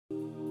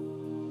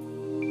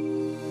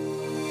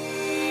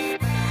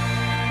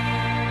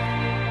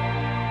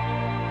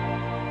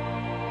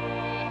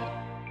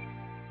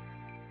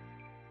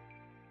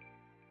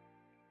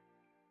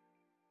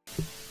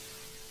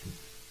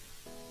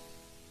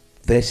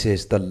This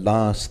is the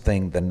last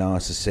thing the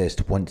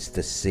narcissist wants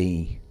to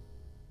see.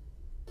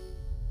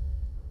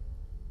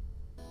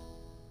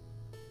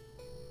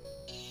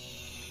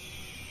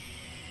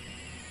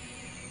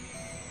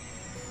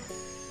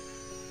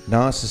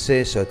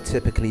 Narcissists are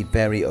typically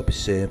very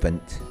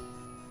observant.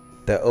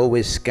 They're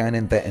always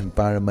scanning their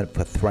environment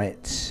for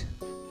threats,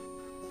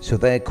 so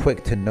they're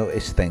quick to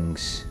notice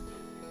things.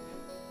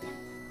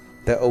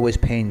 They're always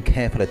paying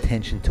careful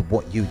attention to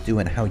what you do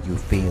and how you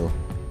feel,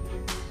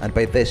 and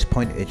by this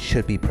point it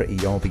should be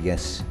pretty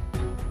obvious.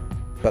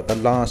 But the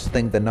last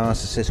thing the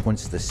narcissist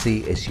wants to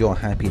see is your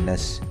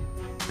happiness.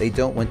 They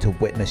don't want to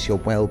witness your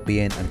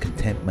well-being and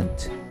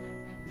contentment.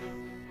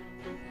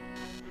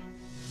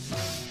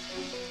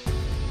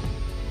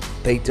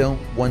 They don't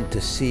want to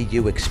see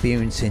you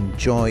experiencing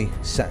joy,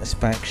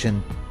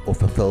 satisfaction, or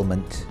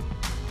fulfillment,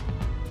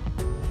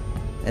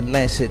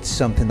 unless it's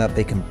something that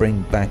they can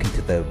bring back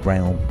into their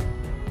realm.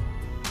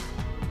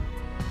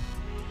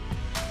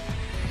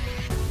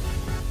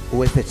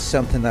 Or if it's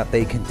something that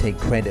they can take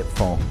credit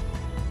for.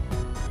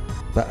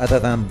 But other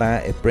than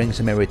that, it brings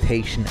them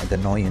irritation and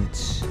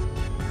annoyance.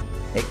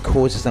 It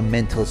causes them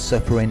mental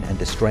suffering and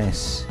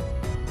distress.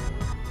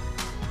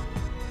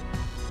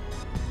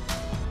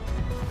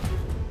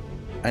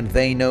 And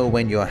they know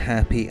when you're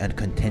happy and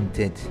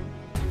contented.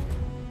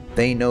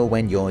 They know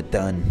when you're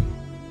done.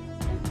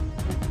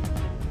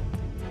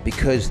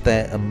 Because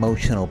they're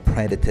emotional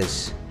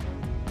predators.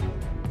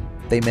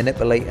 They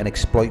manipulate and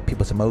exploit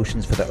people's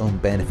emotions for their own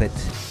benefit.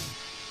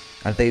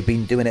 And they've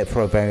been doing it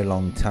for a very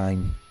long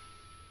time.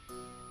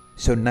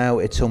 So now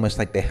it's almost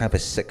like they have a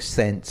sixth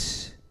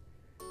sense.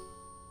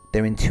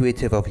 They're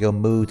intuitive of your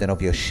mood and of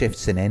your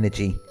shifts in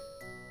energy.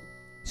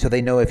 So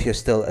they know if you're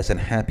still as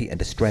unhappy and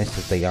distressed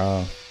as they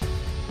are.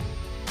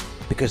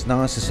 Because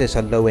narcissists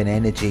are low in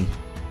energy.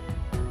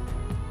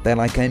 They're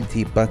like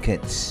empty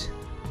buckets.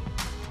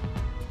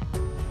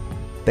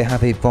 They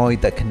have a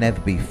void that can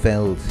never be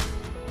filled.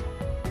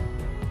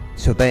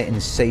 So they're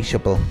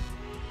insatiable.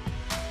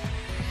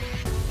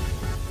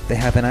 They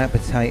have an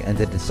appetite and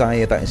a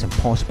desire that is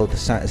impossible to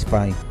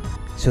satisfy.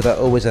 So they're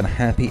always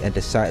unhappy and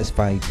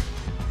dissatisfied.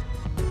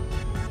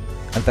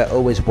 And they're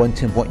always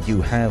wanting what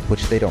you have,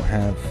 which they don't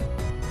have.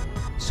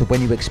 So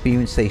when you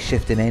experience a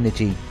shift in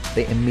energy,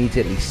 they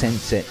immediately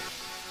sense it.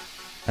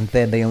 And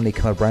then they only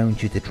come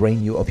around you to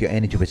drain you of your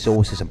energy,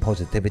 resources and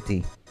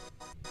positivity.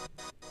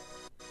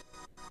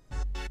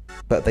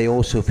 But they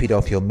also feed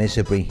off your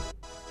misery,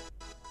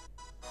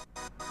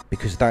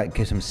 because that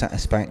gives them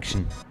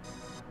satisfaction.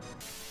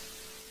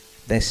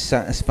 They're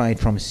satisfied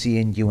from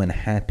seeing you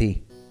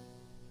unhappy,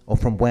 or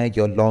from where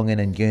you're longing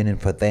and yearning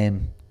for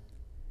them.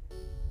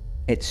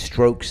 It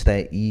strokes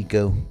their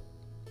ego.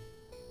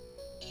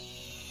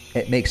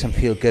 It makes them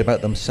feel good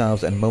about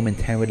themselves and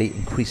momentarily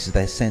increases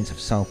their sense of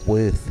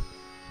self-worth.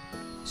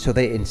 So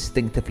they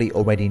instinctively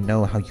already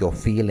know how you're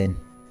feeling,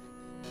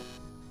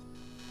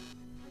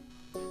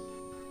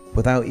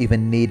 without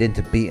even needing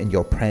to be in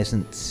your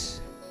presence.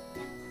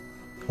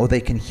 Or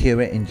they can hear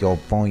it in your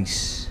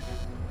voice,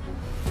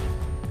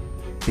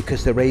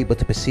 because they're able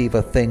to perceive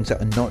of things that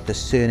are not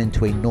discerning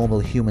to a normal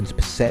human's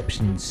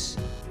perceptions.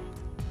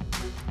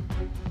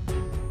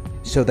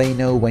 So they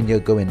know when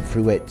you're going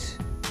through it.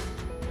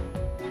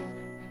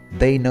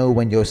 They know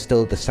when you're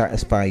still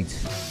dissatisfied.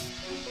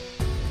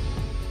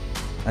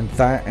 And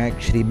that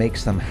actually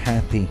makes them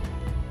happy,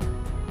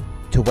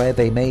 to where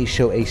they may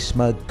show a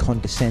smug,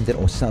 condescending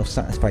or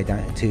self-satisfied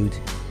attitude,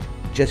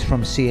 just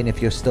from seeing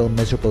if you're still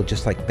miserable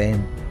just like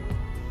them.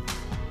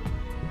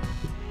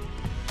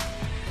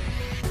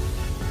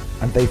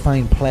 And they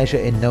find pleasure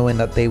in knowing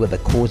that they were the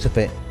cause of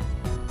it,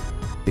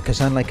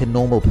 because unlike a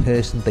normal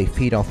person, they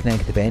feed off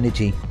negative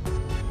energy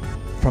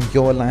from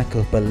your lack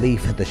of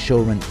belief and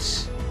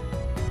assurance.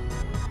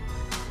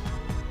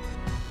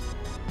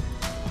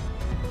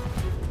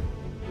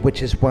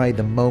 Which is why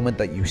the moment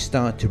that you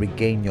start to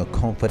regain your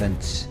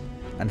confidence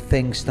and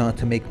things start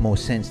to make more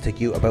sense to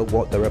you about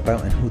what they're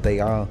about and who they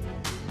are,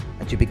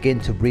 and you begin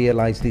to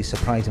realize these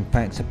surprising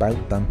facts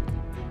about them,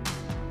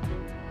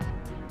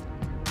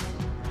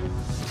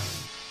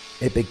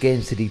 it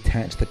begins to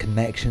detach the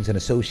connections and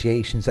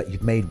associations that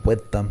you've made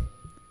with them.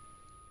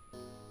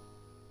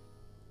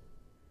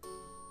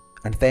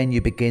 And then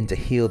you begin to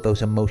heal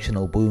those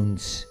emotional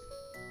wounds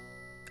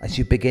as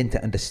you begin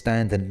to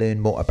understand and learn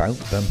more about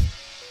them.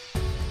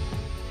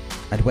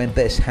 And when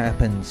this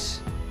happens,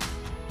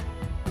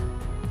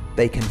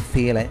 they can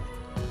feel it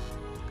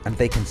and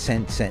they can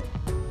sense it,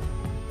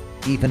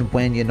 even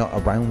when you're not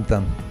around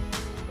them,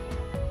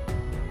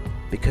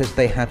 because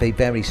they have a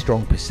very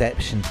strong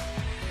perception.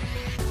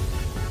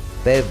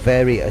 They're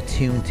very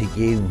attuned to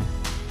you,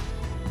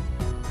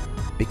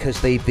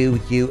 because they view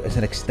you as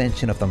an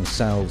extension of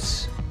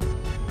themselves.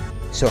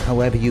 So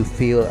however you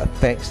feel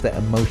affects their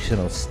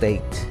emotional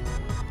state.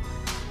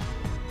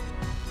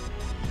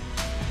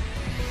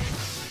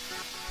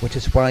 Which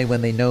is why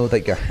when they know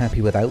that you're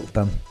happy without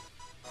them,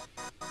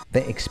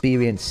 they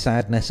experience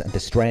sadness and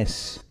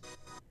distress.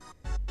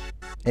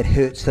 It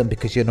hurts them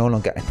because you're no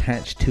longer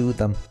attached to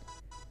them.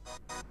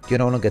 You're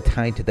no longer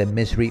tied to their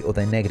misery or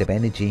their negative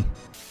energy,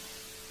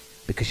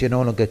 because you're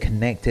no longer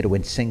connected or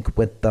in sync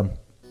with them.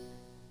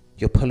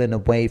 You're pulling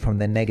away from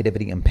their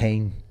negativity and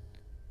pain.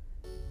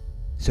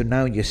 So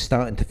now you're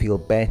starting to feel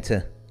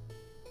better.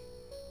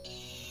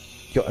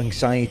 Your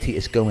anxiety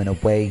is going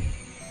away,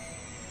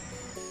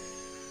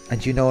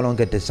 and you no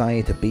longer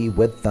desire to be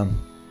with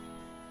them.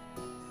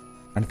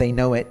 And they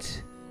know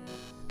it.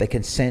 They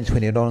can sense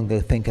when you're no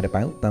longer thinking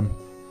about them.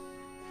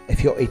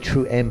 If you're a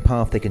true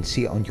empath, they can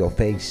see it on your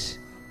face.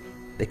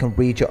 They can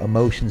read your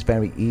emotions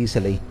very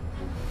easily.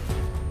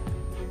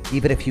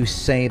 Even if you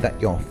say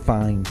that you're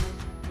fine,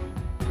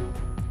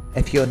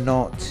 if you're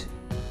not,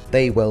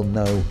 they will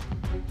know.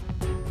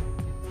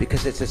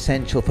 Because it's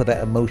essential for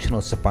their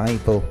emotional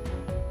survival.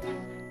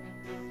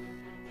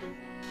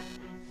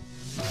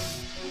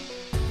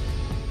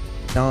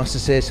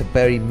 Narcissists are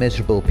very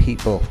miserable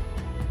people,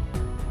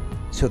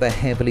 so they're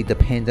heavily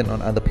dependent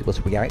on other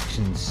people's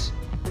reactions.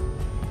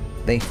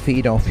 They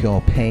feed off your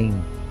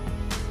pain.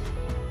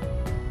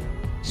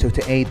 So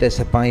to aid their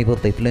survival,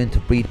 they've learned to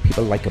read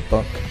people like a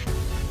book.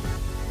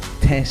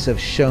 Tests have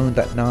shown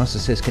that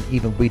narcissists can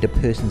even read a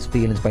person's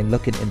feelings by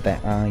looking in their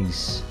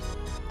eyes.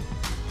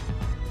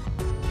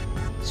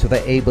 So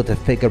they're able to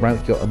figure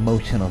out your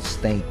emotional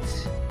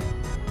state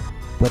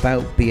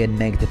without being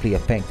negatively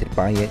affected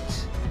by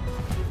it.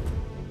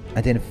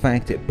 And in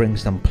fact, it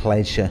brings them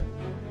pleasure.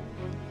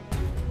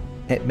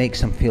 It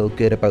makes them feel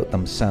good about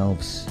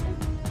themselves.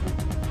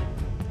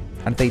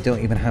 And they don't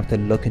even have to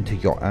look into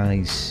your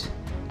eyes.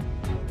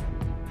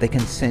 They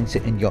can sense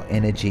it in your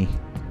energy,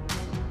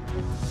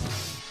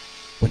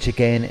 which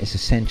again is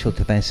essential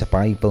to their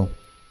survival,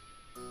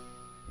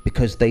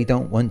 because they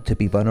don't want to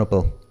be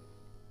vulnerable.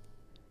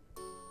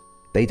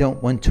 They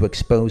don't want to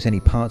expose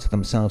any parts of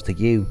themselves to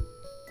you.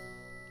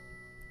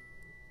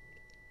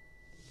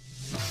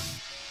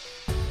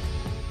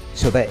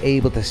 So they're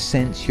able to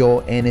sense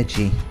your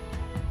energy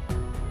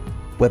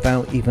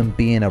without even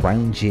being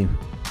around you.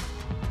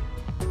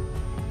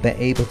 They're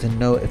able to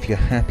know if you're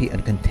happy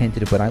and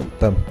contented without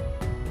them.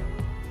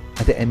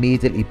 And it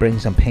immediately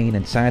brings them pain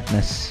and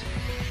sadness.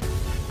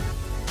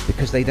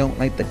 Because they don't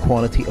like the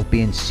quality of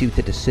being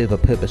suited to serve a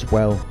purpose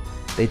well.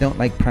 They don't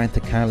like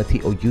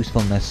practicality or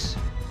usefulness,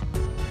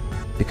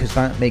 because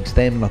that makes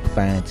them look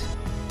bad.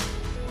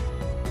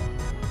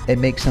 It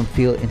makes them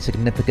feel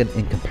insignificant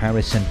in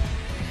comparison.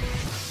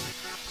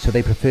 So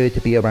they prefer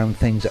to be around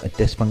things that are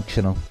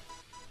dysfunctional,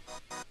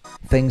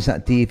 things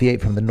that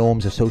deviate from the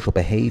norms of social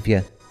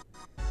behaviour,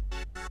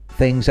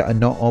 things that are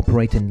not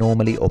operating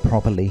normally or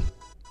properly.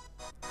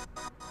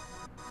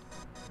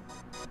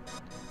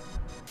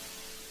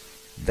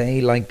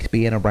 They like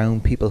being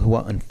around people who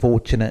are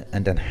unfortunate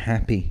and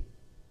unhappy.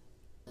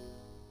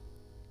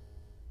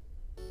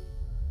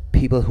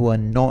 People who are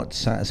not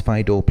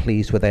satisfied or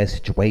pleased with their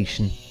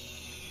situation.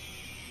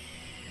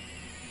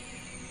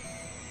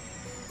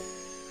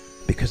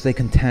 Because they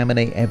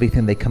contaminate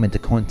everything they come into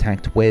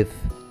contact with.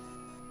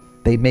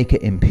 They make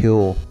it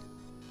impure.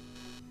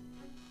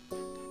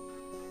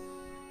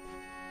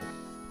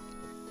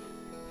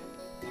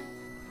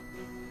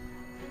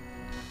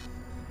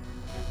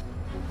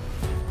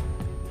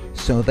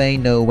 So they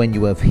know when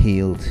you have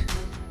healed.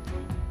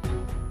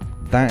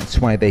 That's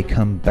why they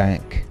come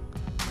back.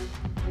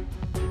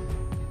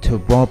 To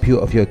rob you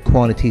of your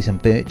qualities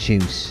and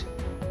virtues.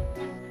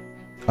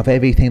 Of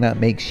everything that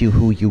makes you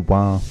who you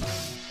are.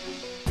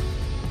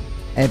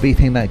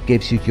 Everything that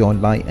gives you your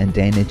light and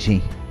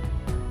energy.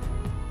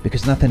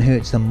 Because nothing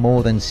hurts them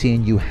more than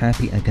seeing you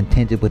happy and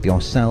contented with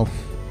yourself.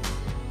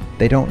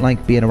 They don't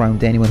like being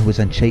around anyone who is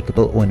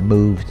unshakable or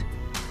unmoved.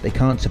 They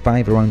can't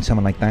survive around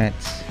someone like that.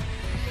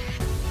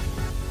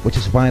 Which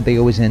is why they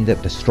always end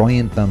up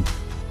destroying them.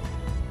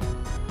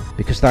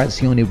 Because that's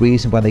the only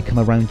reason why they come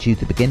around you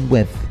to begin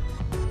with.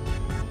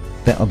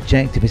 Their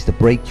objective is to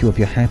break you of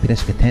your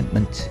happiness,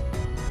 contentment,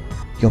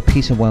 your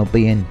peace and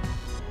well-being,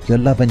 your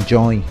love and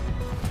joy.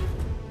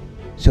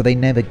 So they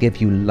never give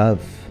you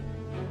love.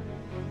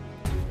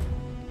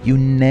 You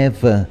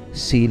never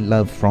see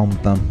love from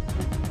them.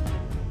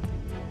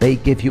 They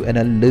give you an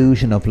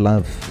illusion of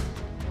love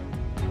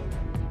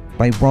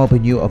by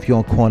robbing you of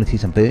your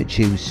qualities and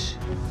virtues.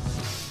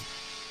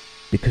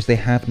 Because they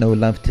have no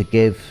love to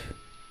give.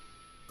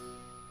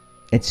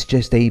 It's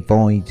just a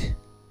void.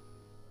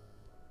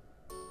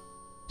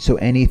 So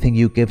anything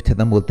you give to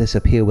them will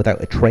disappear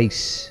without a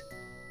trace.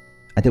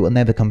 And it will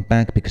never come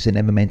back because it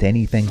never meant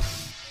anything.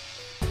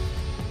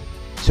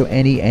 So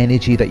any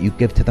energy that you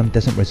give to them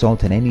doesn't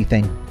result in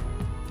anything.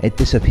 It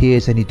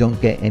disappears and you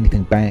don't get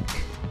anything back.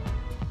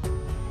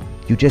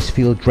 You just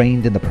feel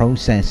drained in the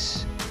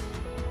process.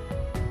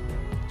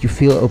 You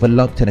feel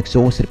overlooked and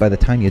exhausted by the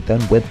time you're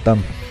done with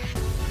them.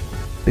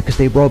 Because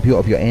they rob you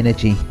of your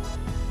energy.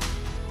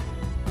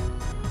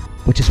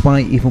 Which is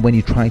why even when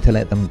you try to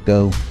let them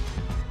go,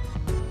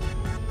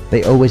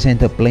 they always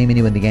end up blaming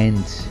you in the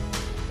end.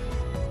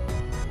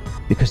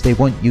 Because they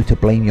want you to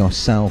blame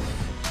yourself.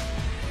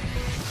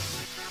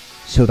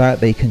 So that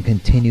they can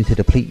continue to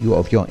deplete you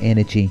of your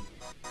energy,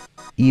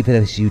 even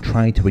as you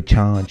try to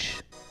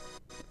recharge.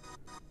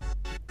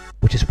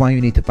 which is why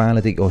you need to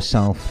validate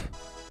yourself.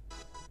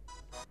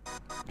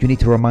 You need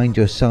to remind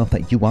yourself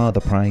that you are the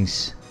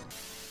prize.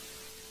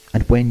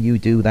 And when you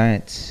do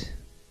that,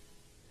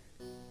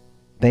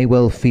 they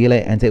will feel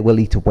it and it will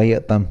eat away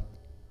at them.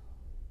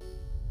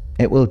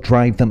 It will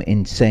drive them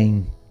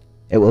insane.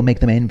 It will make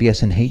them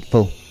envious and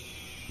hateful,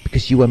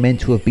 because you were meant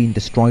to have been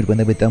destroyed when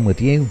they were done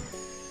with you.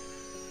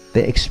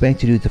 They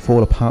expected you to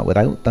fall apart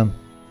without them,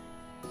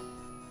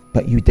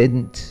 but you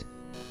didn't.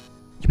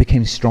 You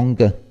became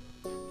stronger.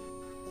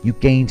 You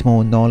gained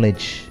more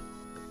knowledge,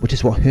 which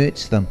is what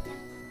hurts them,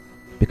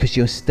 because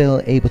you're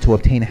still able to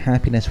obtain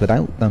happiness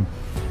without them,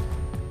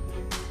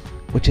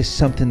 which is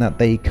something that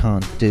they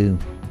can't do.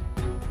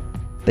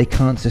 They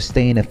can't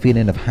sustain a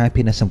feeling of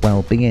happiness and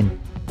well-being,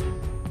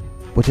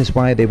 which is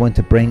why they want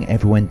to bring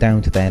everyone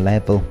down to their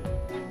level.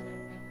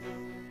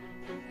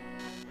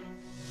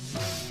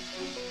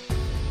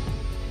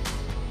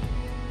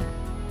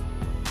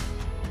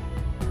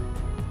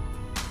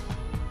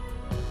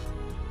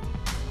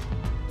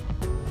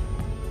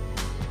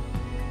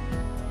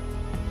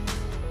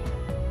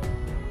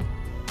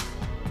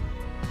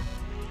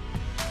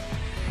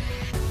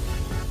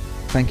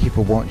 Thank you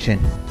for watching.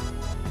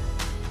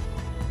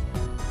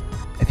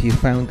 If you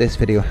found this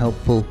video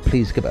helpful,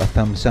 please give it a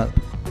thumbs up.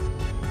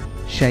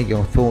 Share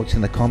your thoughts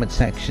in the comment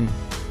section.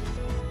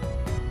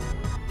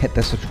 Hit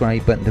the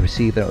subscribe button to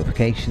receive the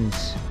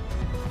notifications.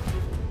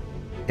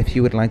 If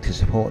you would like to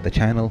support the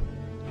channel,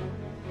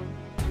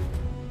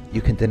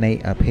 you can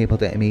donate at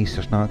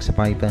paypal.me/Narc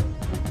Survivor.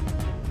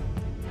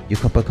 You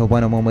can book a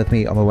one-on-one with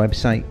me on my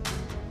website.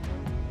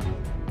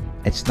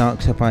 It's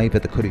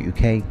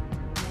narcsurvivor.co.uk.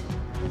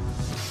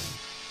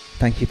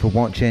 Thank you for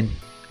watching,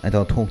 and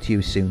I'll talk to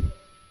you soon.